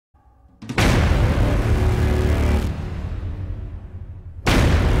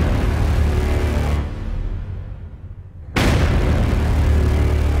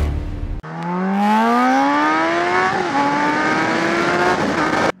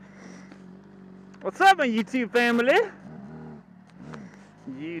What's up, my YouTube family?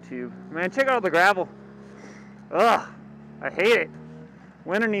 YouTube. Man, check out the gravel. Ugh, I hate it.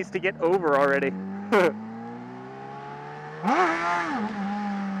 Winter needs to get over already.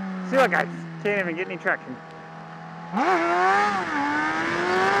 See, look, I can't even get any traction.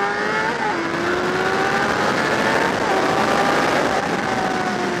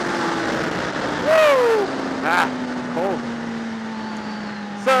 Woo! Ah, cold.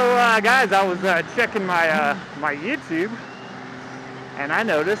 So, guys, I was checking my my YouTube, and I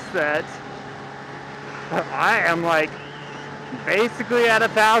noticed that I am like basically at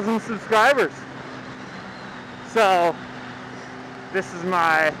 1,000 subscribers. So this is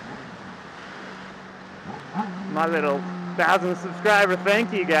my little 1,000 subscriber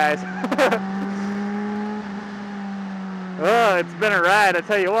thank you, guys. Oh, it's been a ride, I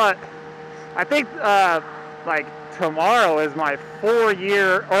tell you what. I think like tomorrow is my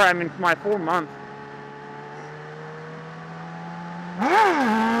 4-year, or I mean my 4-month.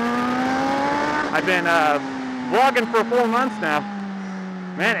 I've been vlogging for 4 months now.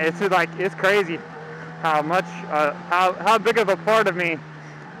 Man, it's crazy how much how big of a part of me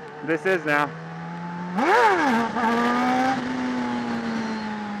this is now.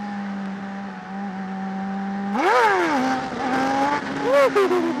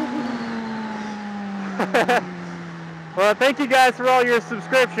 Well, thank you guys for all your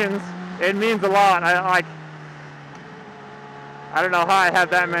subscriptions. It means a lot. I don't know how I have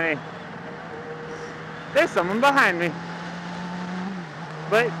that many. There's someone behind me.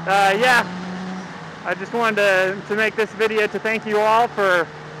 But yeah, I just wanted to make this video to thank you all for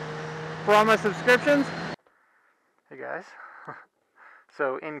all my subscriptions. Hey guys.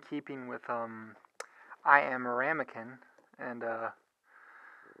 So in keeping with I Am a Ramekin, and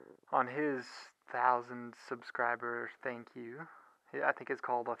on his 1,000 subscriber thank you, I think it's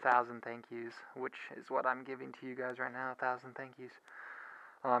called 1,000 thank yous, which is what I'm giving to you guys right now, 1,000 thank yous.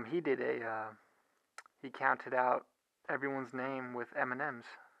 He did he counted out everyone's name with M&Ms.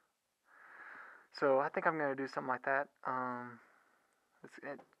 So I think I'm going to do something like that. It's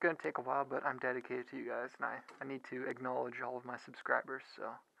going to take a while, but I'm dedicated to you guys, and I need to acknowledge all of my subscribers,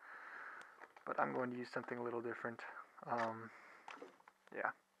 so. But I'm going to use something a little different.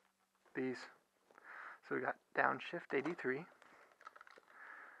 Yeah, these. So we got Downshift 83.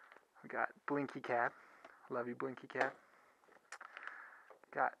 We got Blinky Cap. Love you, Blinky Cap.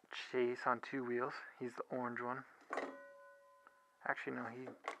 Got Chase on 2 wheels. He's the orange one. Actually, no, he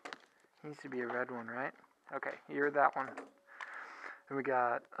needs to be a red one, right? Okay, you're that one. Then we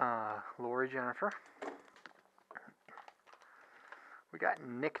got Lori Jennifer. We got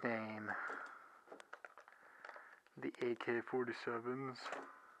Nickname. The AK-47s.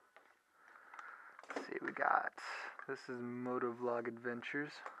 Let's see, we got, this is Motovlog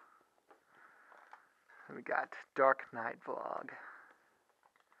Adventures. And we got Dark Knight Vlog.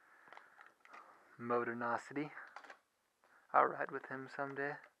 Motornosity. I'll ride with him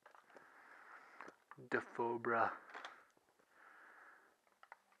someday. Defobra.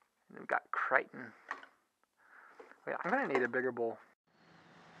 And we got Crichton. Wait, I'm gonna need a bigger bowl.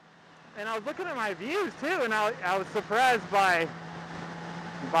 And I was looking at my views too, and I was surprised by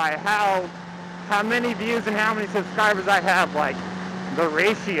how many views and how many subscribers I have, like the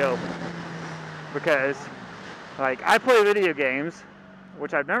ratio. Because like I play video games,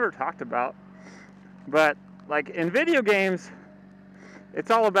 which I've never talked about, but like in video games,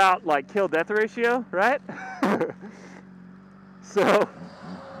 it's all about like kill-death ratio, right? So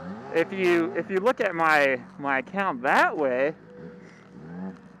if you look at my account that way,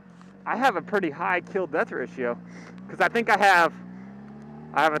 I have a pretty high kill-death ratio, because I think I have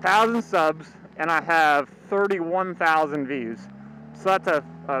 1,000 subs and I have 31,000 views. So that's a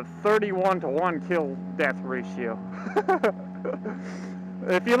 31-to-1 kill-death ratio.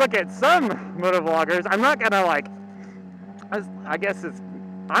 If you look at some motovloggers, I'm not gonna like, I guess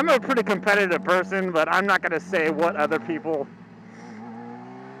I'm a pretty competitive person, but I'm not gonna say what other people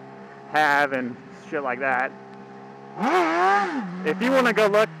have and shit like that. If you want to go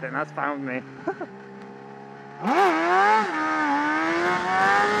look, then that's fine with me.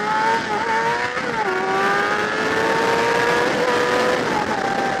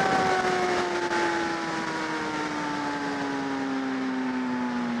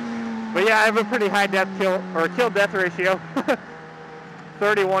 But yeah, I have a pretty high kill-death ratio.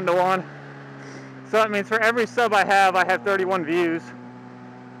 31-to-1. So that means for every sub I have 31 views,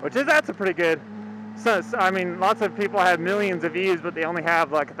 that's a pretty good. So I mean, lots of people have millions of views, but they only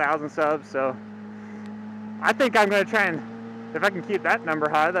have like 1,000 subs. So I think I'm gonna try and, if I can keep that number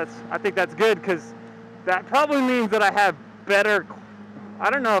high, I think that's good, because that probably means that I have better I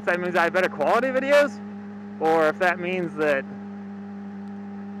don't know if that means I have better quality videos, or if that means that,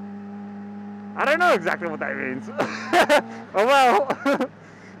 I don't know exactly what that means. Oh well,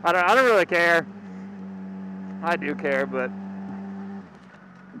 I don't really care. I do care, but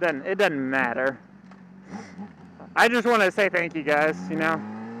it doesn't matter. I just want to say thank you guys, you know.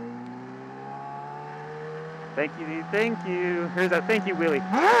 Thank you, thank you. Here's a thank you wheelie.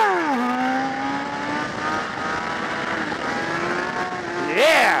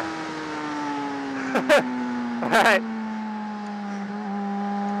 Yeah! Alright.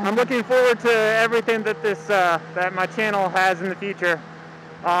 I'm looking forward to everything that that my channel has in the future.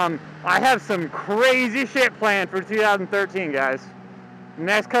 I have some crazy shit planned for 2013, guys.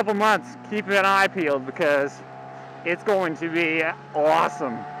 Next couple months, keep an eye peeled because it's going to be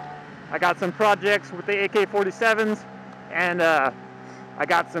awesome. I got some projects with the AK-47s, and I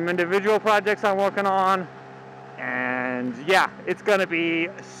got some individual projects I'm working on, and yeah, it's gonna be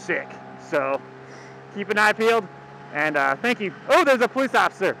sick. So keep an eye peeled, and thank you. Oh, there's a police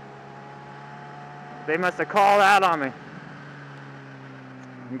officer. They must have called out on me.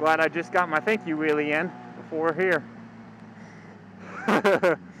 I'm glad I just got my thank you wheelie in before we're here.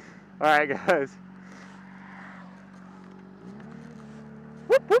 Alright guys.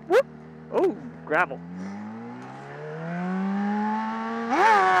 Whoop whoop whoop. Oh, gravel.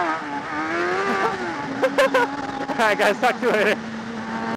 Alright guys, talk to you later.